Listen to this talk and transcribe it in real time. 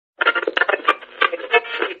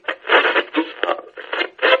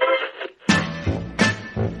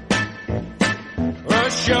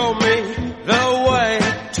show me the way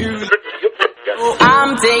to...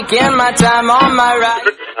 I'm taking my time on my ride.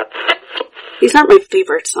 These aren't my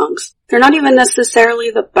favorite songs. They're not even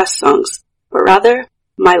necessarily the best songs, but rather,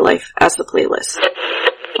 my life as a playlist.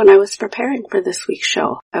 When I was preparing for this week's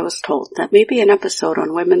show, I was told that maybe an episode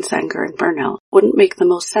on women's anger and burnout wouldn't make the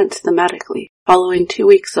most sense thematically. Following 2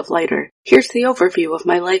 weeks of lighter, here's the overview of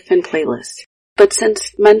my life and playlist. But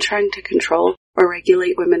since men trying to control or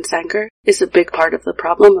regulate women's anger is a big part of the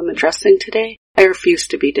problem I'm addressing today, I refuse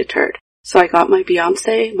to be deterred. So I got my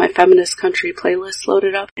Beyonce, my feminist country playlist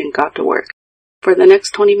loaded up and got to work. For the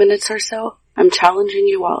next 20 minutes or so, I'm challenging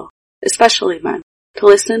you all, especially men, to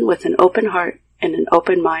listen with an open heart and an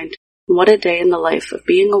open mind on what a day in the life of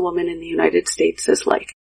being a woman in the United States is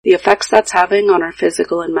like, the effects that's having on our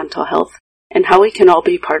physical and mental health, and how we can all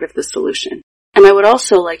be part of the solution. And I would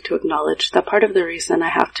also like to acknowledge that part of the reason I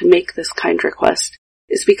have to make this kind request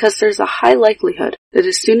is because there's a high likelihood that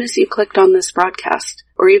as soon as you clicked on this broadcast,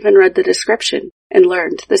 or even read the description, and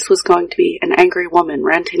learned this was going to be an angry woman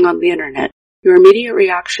ranting on the internet, your immediate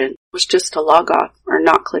reaction was just to log off or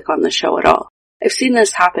not click on the show at all. I've seen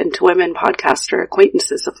this happen to women podcaster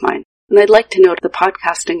acquaintances of mine, and I'd like to note the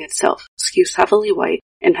podcasting itself skews heavily white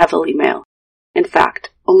and heavily male. In fact,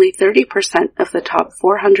 only 30% of the top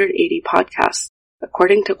 480 podcasts,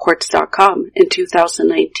 according to Quartz.com in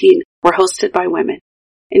 2019, were hosted by women.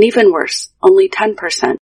 And even worse, only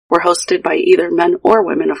 10% were hosted by either men or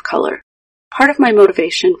women of color. Part of my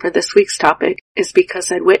motivation for this week's topic is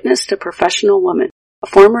because I'd witnessed a professional woman, a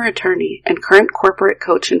former attorney and current corporate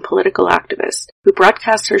coach and political activist, who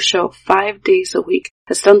broadcasts her show 5 days a week,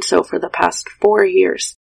 has done so for the past 4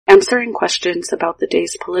 years, answering questions about the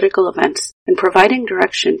day's political events and providing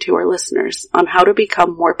direction to our listeners on how to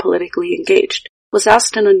become more politically engaged, was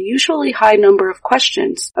asked an unusually high number of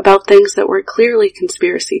questions about things that were clearly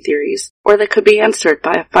conspiracy theories or that could be answered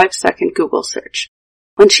by a 5-second Google search.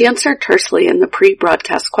 When she answered tersely in the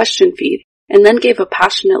pre-broadcast question feed and then gave a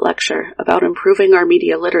passionate lecture about improving our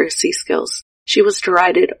media literacy skills, she was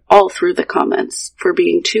derided all through the comments for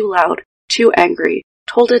being too loud, too angry,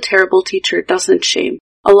 told a terrible teacher doesn't shame,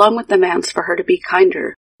 along with demands for her to be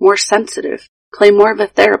kinder, more sensitive, play more of a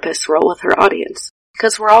therapist role with her audience,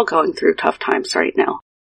 because we're all going through tough times right now.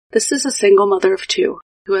 This is a single mother of 2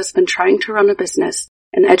 who has been trying to run a business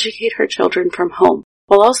and educate her children from home,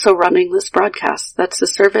 while also running this broadcast that's a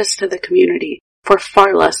service to the community for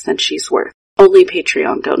far less than she's worth, only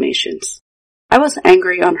Patreon donations. I was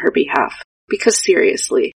angry on her behalf, because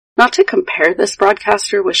seriously, not to compare this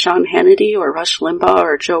broadcaster with Sean Hannity or Rush Limbaugh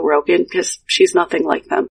or Joe Rogan, because she's nothing like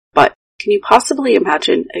them, but can you possibly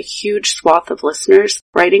imagine a huge swath of listeners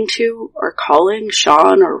writing to or calling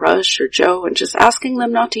Sean or Rush or Joe and just asking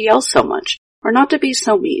them not to yell so much, or not to be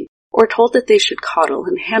so mean, or told that they should coddle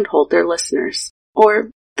and handhold their listeners,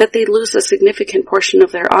 or that they'd lose a significant portion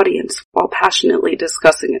of their audience while passionately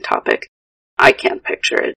discussing a topic? I can't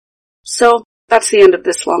picture it. So, that's the end of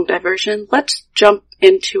this long diversion. Let's jump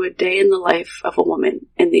into a day in the life of a woman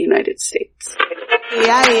in the United States.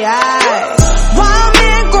 Yeah. Why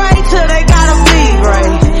men great till they gotta be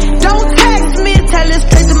great? Don't text me, tell it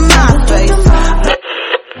straight to my face.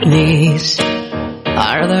 These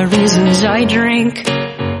are the reasons I drink.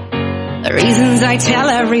 The reasons I tell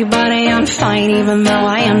everybody I'm fine even though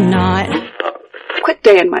I am not. Quick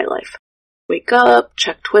day in my life. Wake up,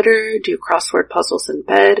 check Twitter, do crossword puzzles in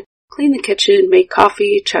bed, clean the kitchen, make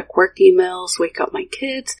coffee, check work emails, wake up my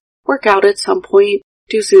kids, work out at some point,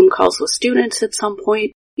 do Zoom calls with students at some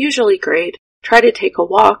point, usually grade, try to take a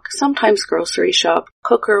walk, sometimes grocery shop,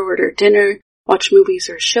 cook or order dinner, watch movies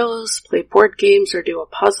or shows, play board games or do a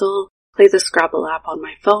puzzle, play the Scrabble app on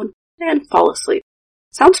my phone, and fall asleep.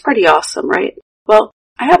 Sounds pretty awesome, right? Well,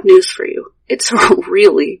 I have news for you. It's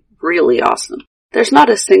really, really awesome. There's not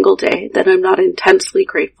a single day that I'm not intensely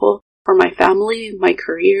grateful for my family, my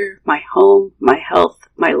career, my home, my health,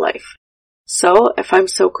 my life. So, if I'm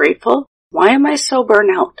so grateful, why am I so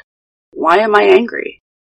burnt out? Why am I angry?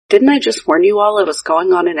 Didn't I just warn you all I was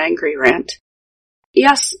going on an angry rant?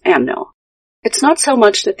 Yes and no. It's not so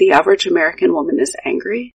much that the average American woman is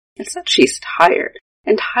angry, it's that she's tired.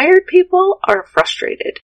 And tired people are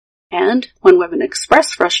frustrated. And when women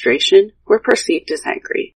express frustration, we're perceived as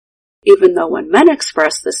angry. Even though when men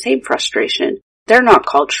express the same frustration, they're not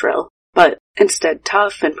called shrill, but instead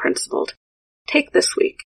tough and principled. Take this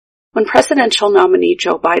week. When presidential nominee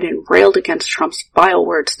Joe Biden railed against Trump's vile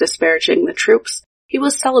words disparaging the troops, he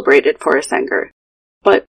was celebrated for his anger.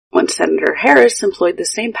 But when Senator Harris employed the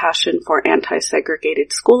same passion for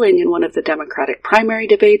anti-segregated schooling in one of the Democratic primary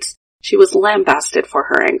debates, she was lambasted for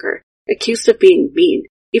her anger, accused of being mean,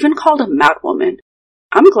 even called a madwoman.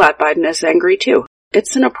 I'm glad Biden is angry too.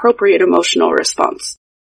 it's an appropriate emotional response.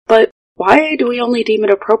 But why do we only deem it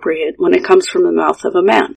appropriate when it comes from the mouth of a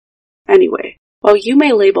man? Anyway, while you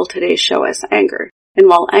may label today's show as anger, and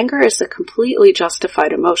while anger is a completely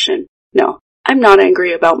justified emotion, no, I'm not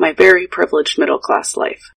angry about my very privileged middle-class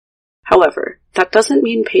life. However, that doesn't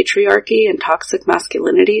mean patriarchy and toxic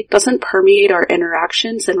masculinity doesn't permeate our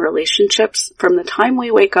interactions and relationships from the time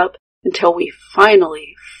we wake up until we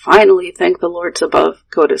finally thank the Lords above,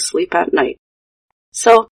 go to sleep at night.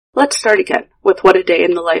 So, let's start again with what a day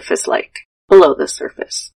in the life is like, below the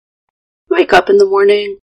surface. You wake up in the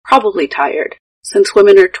morning, probably tired, since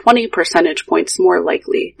women are 20 percentage points more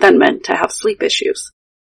likely than men to have sleep issues.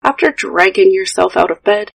 After dragging yourself out of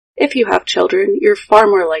bed, if you have children, you're far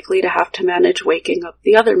more likely to have to manage waking up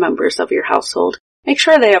the other members of your household, make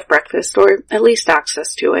sure they have breakfast or at least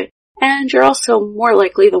access to it, and you're also more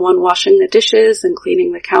likely the one washing the dishes and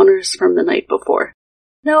cleaning the counters from the night before.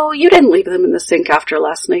 No, you didn't leave them in the sink after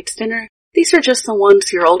last night's dinner. These are just the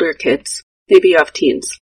ones your older kids, maybe you have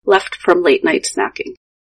teens, left from late night snacking.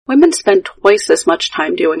 Women spend twice as much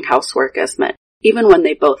time doing housework as men, even when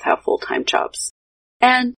they both have full-time jobs.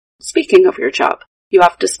 And speaking of your job, you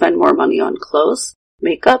have to spend more money on clothes,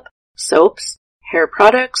 makeup, soaps, hair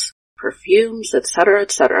products, perfumes, etc.,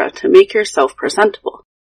 to make yourself presentable.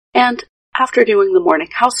 And after doing the morning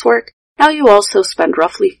housework, now you also spend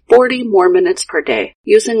roughly 40 more minutes per day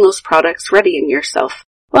using those products readying yourself.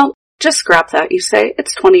 Well, just scrap that, you say.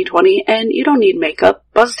 It's 2020 and you don't need makeup.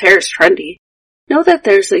 Buzzed hair is trendy. Know that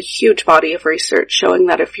there's a huge body of research showing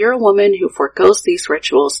that if you're a woman who forgoes these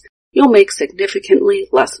rituals, you'll make significantly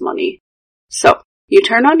less money. So, you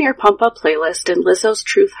turn on your Pump Up playlist and Lizzo's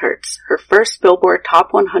Truth Hurts, her first Billboard Top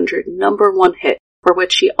 100 #1 hit, for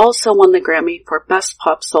which she also won the Grammy for Best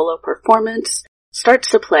Pop Solo Performance, starts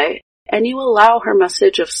to play, and you allow her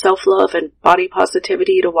message of self-love and body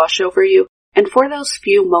positivity to wash over you, and for those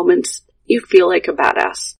few moments, you feel like a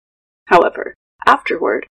badass. However,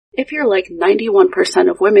 afterward, if you're like 91%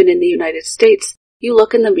 of women in the United States, you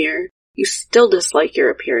look in the mirror, you still dislike your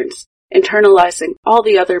appearance, internalizing all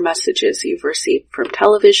the other messages you've received from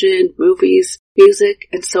television, movies, music,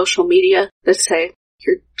 and social media that say,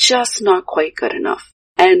 you're just not quite good enough.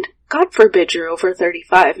 And God forbid you're over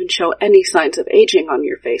 35 and show any signs of aging on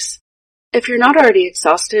your face. If you're not already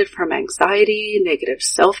exhausted from anxiety, negative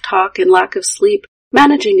self-talk, and lack of sleep,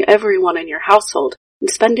 managing everyone in your household, and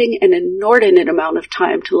spending an inordinate amount of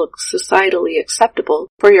time to look societally acceptable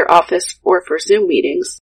for your office or for Zoom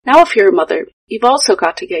meetings, now if you're a mother, you've also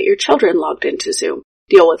got to get your children logged into Zoom,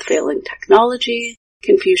 deal with failing technology,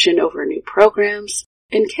 confusion over new programs,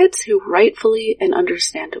 and kids who rightfully and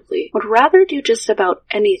understandably would rather do just about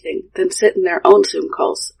anything than sit in their own Zoom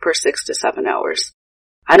calls for 6 to 7 hours.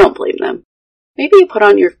 I don't blame them. Maybe you put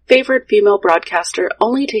on your favorite female broadcaster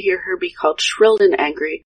only to hear her be called shrilled and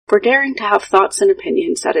angry for daring to have thoughts and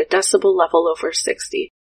opinions at a decibel level over 60.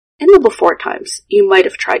 In the before times, you might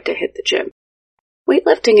have tried to hit the gym.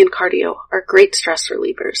 Weightlifting and cardio are great stress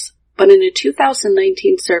relievers, but in a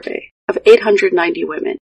 2019 survey of 890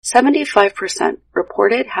 women, 75%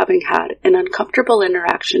 reported having had an uncomfortable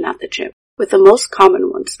interaction at the gym, with the most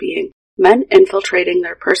common ones being men infiltrating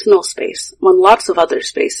their personal space when lots of other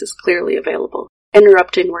space is clearly available,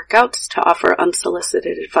 interrupting workouts to offer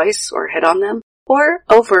unsolicited advice or hit on them, or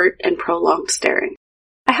overt and prolonged staring.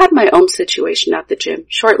 I had my own situation at the gym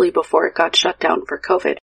shortly before it got shut down for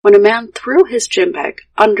COVID, when a man threw his gym bag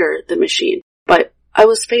under the machine, but I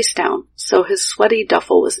was face down, so his sweaty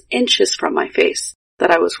duffel was inches from my face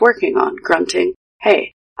that I was working on, grunting,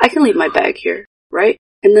 "Hey, I can leave my bag here, right?"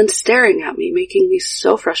 And then staring at me, making me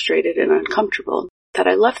so frustrated and uncomfortable that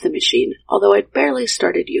I left the machine, although I'd barely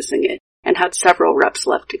started using it and had several reps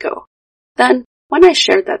left to go. Then, when I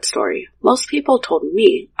shared that story, most people told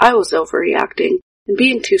me I was overreacting and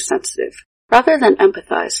being too sensitive, rather than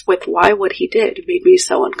empathize with why what he did made me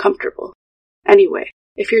so uncomfortable. Anyway,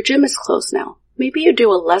 if your gym is closed now, maybe you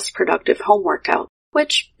do a less productive home workout,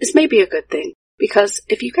 which is maybe a good thing, because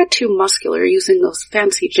if you get too muscular using those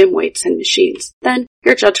fancy gym weights and machines, then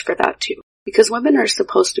you're judged for that too, because women are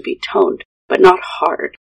supposed to be toned, but not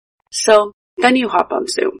hard. So, then you hop on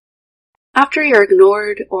Zoom. After you're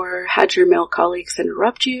ignored or had your male colleagues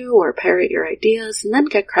interrupt you or parrot your ideas and then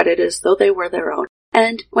get credit as though they were their own,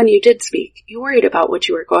 and when you did speak, you worried about what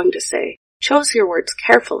you were going to say, chose your words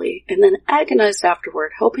carefully, and then agonized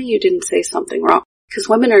afterward hoping you didn't say something wrong, because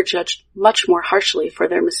women are judged much more harshly for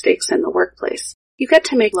their mistakes in the workplace. You get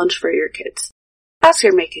to make lunch for your kids. As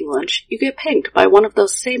you're making lunch, you get pinged by one of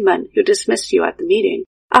those same men who dismissed you at the meeting,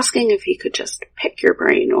 asking if he could just pick your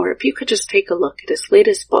brain or if you could just take a look at his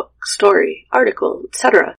latest book, story, article,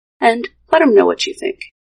 etc., and let him know what you think.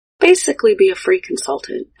 basically be a free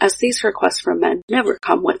consultant, as these requests from men never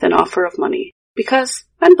come with an offer of money, because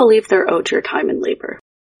men believe they're owed your time and labor.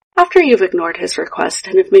 After you've ignored his request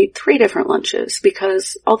and have made 3 different lunches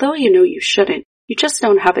because, although you know you shouldn't, you just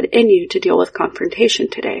don't have it in you to deal with confrontation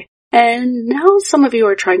today, and now some of you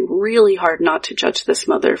are trying really hard not to judge this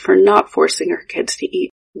mother for not forcing her kids to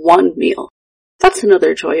eat 1 meal. That's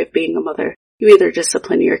another joy of being a mother. You either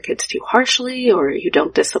discipline your kids too harshly or you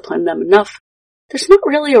don't discipline them enough. There's not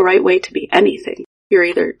really a right way to be anything. You're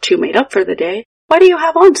either too made up for the day, why do you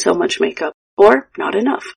have on so much makeup? Or not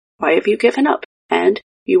enough, why have you given up? And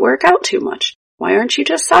you work out too much, why aren't you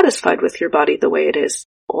just satisfied with your body the way it is?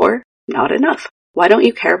 Or not enough, why don't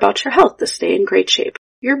you care about your health to stay in great shape?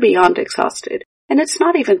 You're beyond exhausted, and it's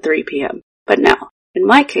not even 3 p.m. But now, in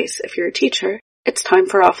my case, if you're a teacher, it's time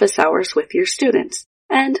for office hours with your students.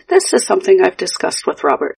 And this is something I've discussed with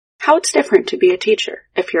Robert, how it's different to be a teacher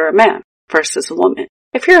if you're a man versus a woman.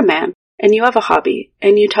 If you're a man and you have a hobby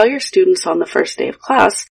and you tell your students on the first day of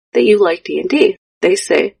class that you like D&D, they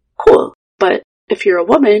say, cool. But if you're a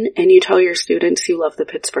woman and you tell your students you love the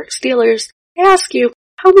Pittsburgh Steelers, they ask you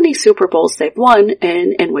how many Super Bowls they've won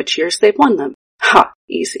and in which years they've won them. Ha,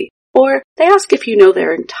 easy. Or they ask if you know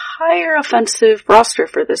their entire offensive roster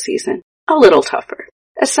for the season. A little tougher.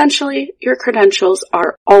 Essentially, your credentials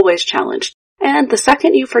are always challenged, and the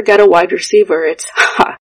second you forget a wide receiver, it's,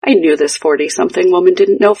 ha, I knew this 40-something woman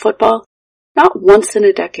didn't know football. Not once in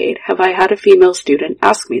a decade have I had a female student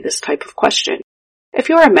ask me this type of question. If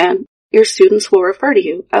you're a man, your students will refer to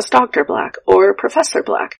you as Dr. Black or Professor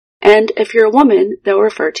Black, and if you're a woman, they'll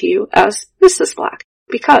refer to you as Mrs. Black,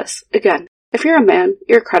 because, again, if you're a man,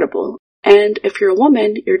 you're credible, and if you're a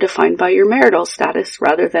woman, you're defined by your marital status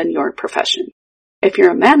rather than your profession. If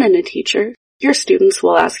you're a man and a teacher, your students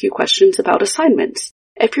will ask you questions about assignments.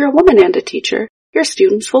 If you're a woman and a teacher, your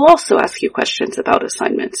students will also ask you questions about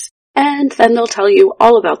assignments. And then they'll tell you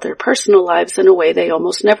all about their personal lives in a way they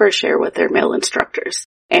almost never share with their male instructors.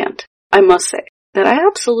 And I must say that I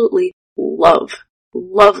absolutely love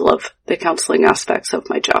the counseling aspects of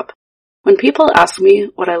my job. When people ask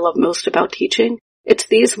me what I love most about teaching, it's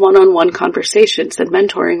these one-on-one conversations and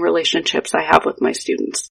mentoring relationships I have with my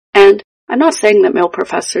students. And I'm not saying that male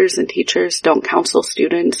professors and teachers don't counsel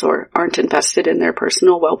students or aren't invested in their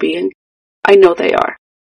personal well-being. I know they are.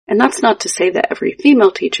 And that's not to say that every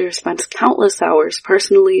female teacher spends countless hours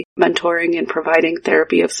personally mentoring and providing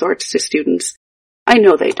therapy of sorts to students. I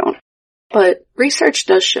know they don't. But research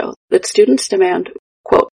does show that students demand,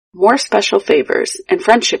 quote, more special favors and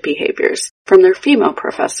friendship behaviors from their female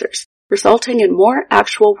professors, resulting in more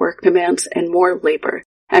actual work demands and more labor,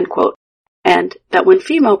 end quote. And that when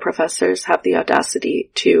female professors have the audacity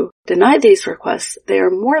to deny these requests, they are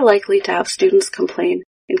more likely to have students complain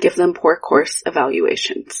and give them poor course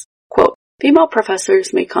evaluations. Quote, female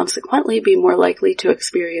professors may consequently be more likely to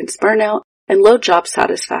experience burnout and low job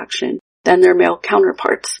satisfaction than their male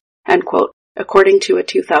counterparts, end quote, according to a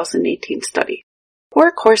 2018 study. Poor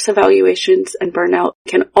course evaluations and burnout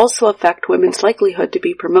can also affect women's likelihood to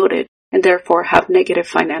be promoted and therefore have negative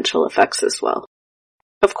financial effects as well.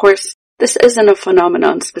 Of course, this isn't a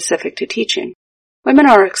phenomenon specific to teaching. Women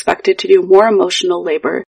are expected to do more emotional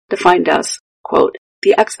labor, defined as, quote,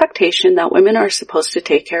 the expectation that women are supposed to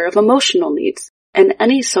take care of emotional needs and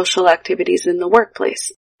any social activities in the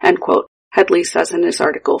workplace, end quote, Headley says in his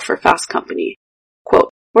article for Fast Company.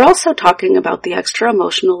 Quote, we're also talking about the extra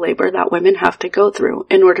emotional labor that women have to go through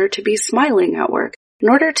in order to be smiling at work, in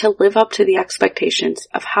order to live up to the expectations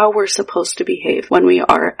of how we're supposed to behave when we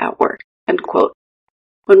are at work, end quote.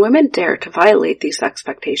 When women dare to violate these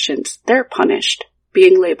expectations, they're punished,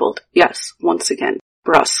 being labeled, yes, once again,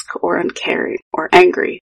 brusque or uncaring or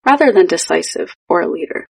angry, rather than decisive or a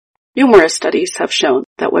leader. Numerous studies have shown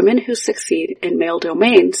that women who succeed in male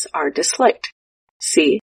domains are disliked.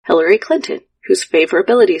 See Hillary Clinton, whose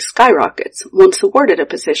favorability skyrockets once awarded a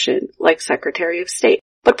position like Secretary of State,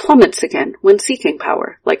 but plummets again when seeking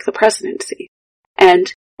power, like the presidency.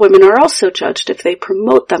 And women are also judged if they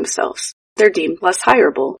promote themselves. They're deemed less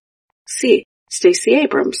hireable. See Stacey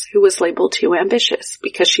Abrams, who was labeled too ambitious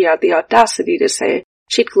because she had the audacity to say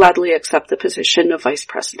she'd gladly accept the position of vice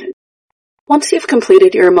president. Once you've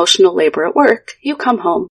completed your emotional labor at work, you come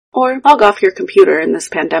home, or log off your computer in this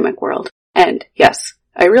pandemic world. And yes,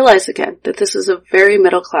 I realize again that this is a very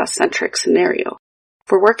middle-class centric scenario.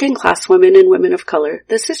 For working class women and women of color,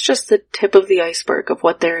 this is just the tip of the iceberg of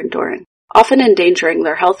what they're enduring, often endangering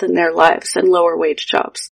their health and their lives in lower wage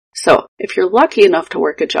jobs. So, if you're lucky enough to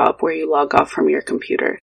work a job where you log off from your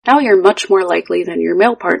computer, now you're much more likely than your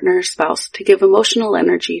male partner or spouse to give emotional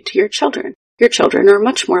energy to your children, Your children are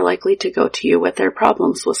much more likely to go to you with their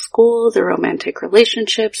problems with school, their romantic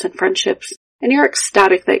relationships and friendships, and you're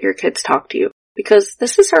ecstatic that your kids talk to you, because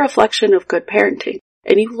this is a reflection of good parenting,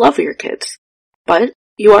 and you love your kids. But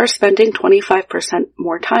you are spending 25%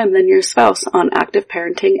 more time than your spouse on active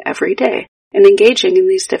parenting every day, and engaging in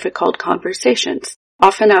these difficult conversations,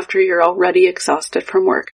 often after you're already exhausted from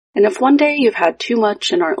work. And if one day you've had too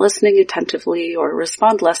much and aren't listening attentively or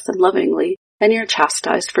respond less than lovingly, then you're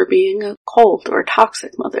chastised for being a cold or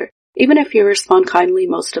toxic mother, even if you respond kindly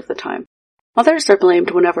most of the time. Mothers are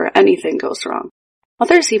blamed whenever anything goes wrong.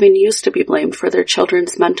 Mothers even used to be blamed for their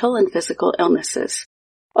children's mental and physical illnesses.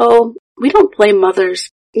 Oh, we don't blame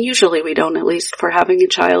mothers, usually we don't at least, for having a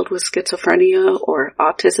child with schizophrenia or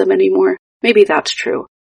autism anymore. Maybe that's true.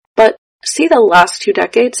 But see the last 2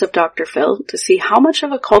 decades of Dr. Phil to see how much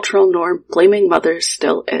of a cultural norm blaming mothers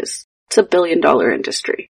still is. It's a billion-dollar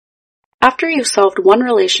industry. After you've solved one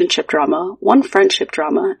relationship drama, one friendship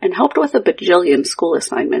drama, and helped with a bajillion school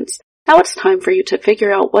assignments, now it's time for you to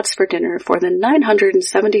figure out what's for dinner for the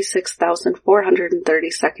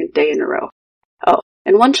 976,432nd day in a row. Oh,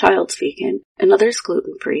 and one child's vegan, another's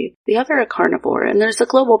gluten-free, the other a carnivore, and there's a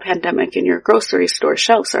global pandemic and your grocery store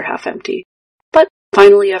shelves are half empty. But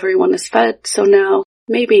finally everyone is fed, so now,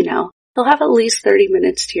 maybe now, you'll have at least 30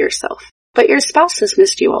 minutes to yourself. But your spouse has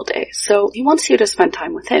missed you all day, so he wants you to spend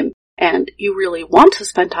time with him. And you really want to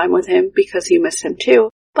spend time with him because you miss him too,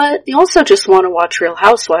 but you also just want to watch Real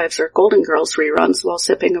Housewives or Golden Girls reruns while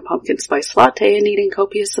sipping a pumpkin spice latte and eating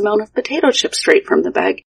copious amount of potato chips straight from the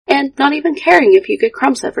bag, and not even caring if you get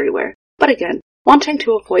crumbs everywhere. But again, wanting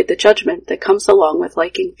to avoid the judgment that comes along with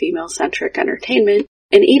liking female-centric entertainment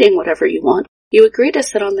and eating whatever you want, you agree to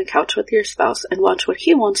sit on the couch with your spouse and watch what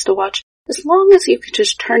he wants to watch, as long as you can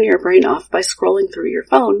just turn your brain off by scrolling through your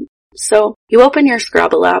phone. So, you open your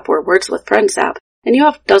Scrabble app or Words with Friends app, and you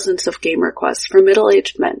have dozens of game requests from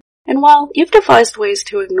middle-aged men. And while you've devised ways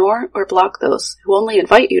to ignore or block those who only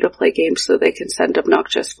invite you to play games so they can send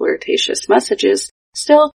obnoxious, flirtatious messages,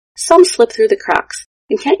 still, some slip through the cracks.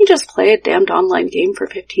 And can't you just play a damned online game for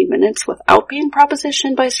 15 minutes without being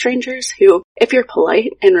propositioned by strangers who, if you're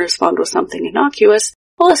polite and respond with something innocuous,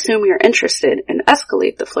 will assume you're interested and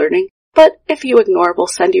escalate the flirting? But if you ignore, we'll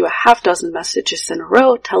send you a half-dozen messages in a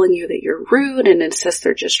row telling you that you're rude and insist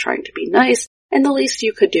they're just trying to be nice, and the least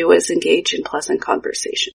you could do is engage in pleasant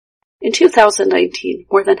conversation. In 2019,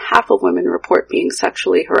 more than half of women report being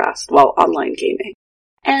sexually harassed while online gaming.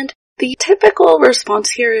 And the typical response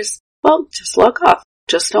here is, well, just log off,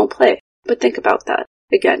 just don't play. But think about that.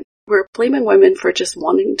 Again, we're blaming women for just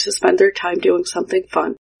wanting to spend their time doing something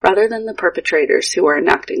fun, rather than the perpetrators who are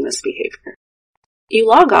enacting this behavior. You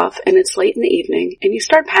log off and it's late in the evening and you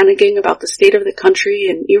start panicking about the state of the country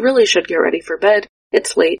and you really should get ready for bed.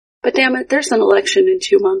 It's late, but damn it, there's an election in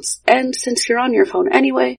 2 months, and since you're on your phone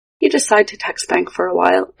anyway, you decide to text bank for a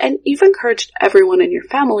while, and you've encouraged everyone in your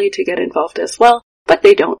family to get involved as well, but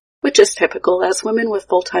they don't, which is typical as women with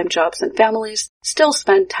full-time jobs and families still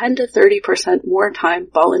spend 10 to 30% more time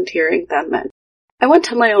volunteering than men. I went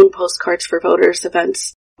to my own postcards for voters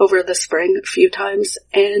events over the spring a few times,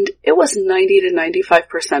 and it was 90 to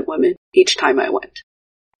 95% women each time I went.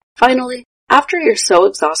 Finally, after you're so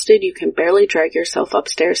exhausted you can barely drag yourself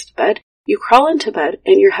upstairs to bed, you crawl into bed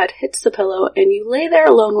and your head hits the pillow and you lay there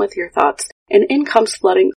alone with your thoughts, and in comes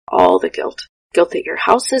flooding all the guilt. Guilt that your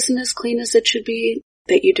house isn't as clean as it should be,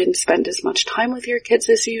 that you didn't spend as much time with your kids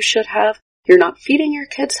as you should have, you're not feeding your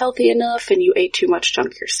kids healthy enough and you ate too much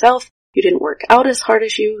junk yourself, you didn't work out as hard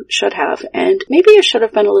as you should have, and maybe you should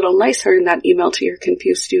have been a little nicer in that email to your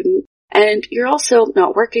confused student, and you're also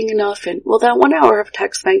not working enough, and will that 1 hour of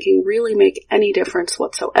text banking really make any difference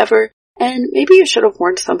whatsoever? And maybe you should have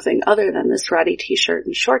worn something other than this ratty t-shirt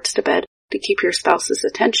and shorts to bed to keep your spouse's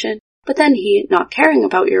attention, but then he, not caring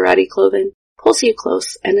about your ratty clothing, pulls you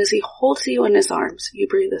close, and as he holds you in his arms, you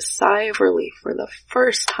breathe a sigh of relief for the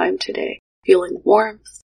first time today, feeling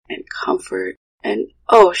warmth and comfort, and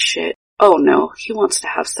oh shit, oh no, he wants to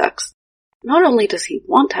have sex. Not only does he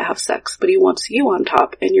want to have sex, but he wants you on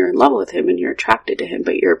top, and you're in love with him and you're attracted to him,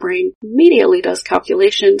 but your brain immediately does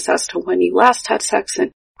calculations as to when you last had sex,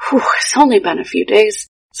 and it's only been a few days.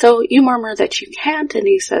 So you murmur that you can't, and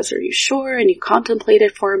he says, are you sure? And you contemplate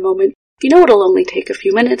it for a moment. You know it'll only take a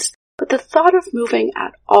few minutes, but the thought of moving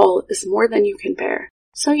at all is more than you can bear.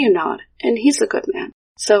 So you nod, and he's a good man.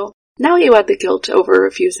 So now you add the guilt over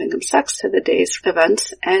refusing him sex to the day's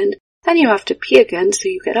events, and then you have to pee again, so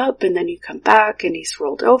you get up, and then you come back, and he's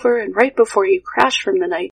rolled over, and right before you crash from the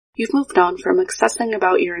night, you've moved on from obsessing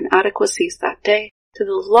about your inadequacies that day to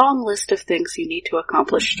the long list of things you need to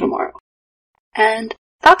accomplish tomorrow. And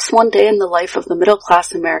that's one day in the life of the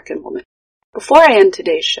middle-class American woman. Before I end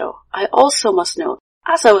today's show, I also must note,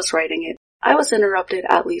 as I was writing it, I was interrupted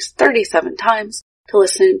at least 37 times to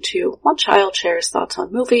listen to one child share his thoughts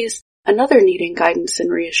on movies, another needing guidance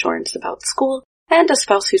and reassurance about school, and a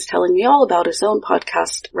spouse who's telling me all about his own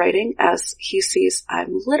podcast writing as he sees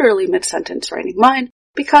I'm literally mid-sentence writing mine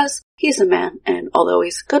because he's a man and although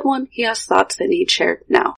he's a good one, he has thoughts that need shared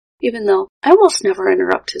now, even though I almost never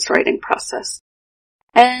interrupt his writing process.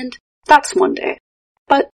 And that's one day.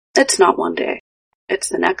 But it's not one day. It's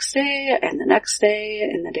the next day and the next day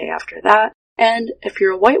and the day after that. And if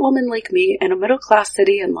you're a white woman like me in a middle-class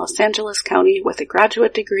city in Los Angeles County with a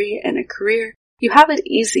graduate degree and a career, you have it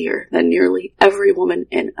easier than nearly every woman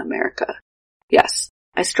in America. Yes,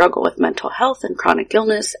 I struggle with mental health and chronic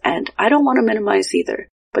illness, and I don't want to minimize either.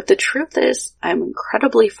 But the truth is, I'm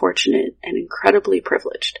incredibly fortunate and incredibly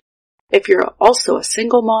privileged. If you're also a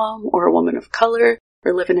single mom or a woman of color,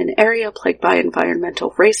 or live in an area plagued by environmental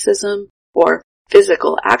racism, or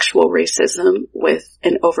physical actual racism with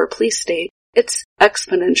an over-police state, it's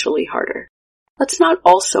exponentially harder. Let's not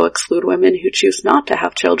also exclude women who choose not to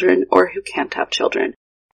have children or who can't have children.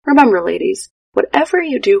 Remember, ladies, whatever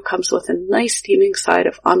you do comes with a nice steaming side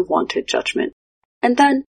of unwanted judgment. And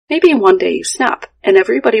then, maybe one day you snap, and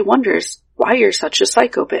everybody wonders why you're such a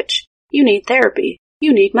psycho bitch. You need therapy.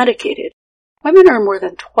 You need medicated. Women are more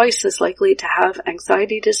than twice as likely to have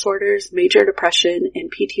anxiety disorders, major depression,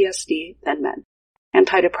 and PTSD than men.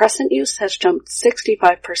 Antidepressant use has jumped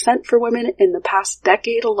 65% for women in the past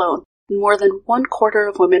decade alone. More than 1/4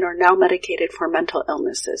 of women are now medicated for mental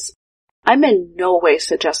illnesses. I'm in no way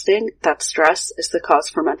suggesting that stress is the cause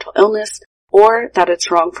for mental illness or that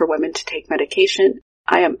it's wrong for women to take medication.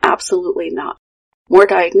 I am absolutely not. More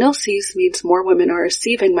diagnoses means more women are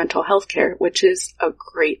receiving mental health care, which is a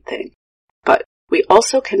great thing. But we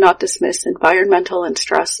also cannot dismiss environmental and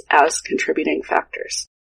stress as contributing factors.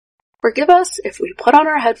 Forgive us if we put on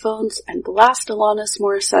our headphones and blast Alanis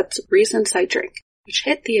Morissette's Reasons I Drink, which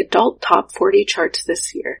hit the adult top 40 charts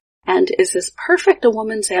this year, and is as perfect a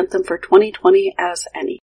woman's anthem for 2020 as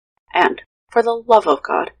any. And, for the love of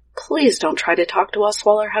God, please don't try to talk to us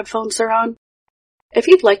while our headphones are on. If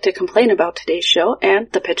you'd like to complain about today's show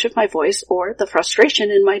and the pitch of my voice, or the frustration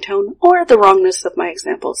in my tone, or the wrongness of my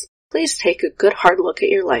examples, please take a good hard look at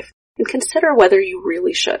your life and consider whether you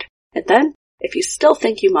really should. And then, if you still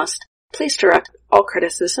think you must, please direct all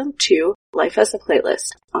criticism to Life as a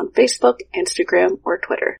Playlist on Facebook, Instagram, or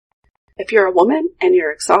Twitter. If you're a woman and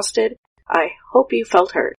you're exhausted, I hope you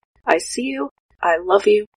felt heard. I see you, I love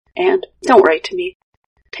you, and don't write to me.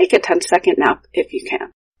 Take a 10-second nap if you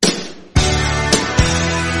can.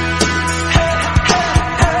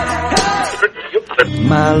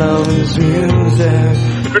 My love is music.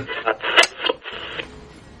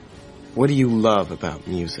 What do you love about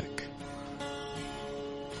music?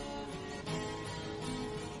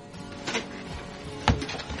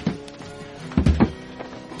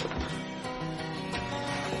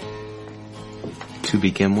 To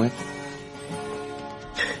begin with,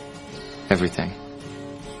 everything.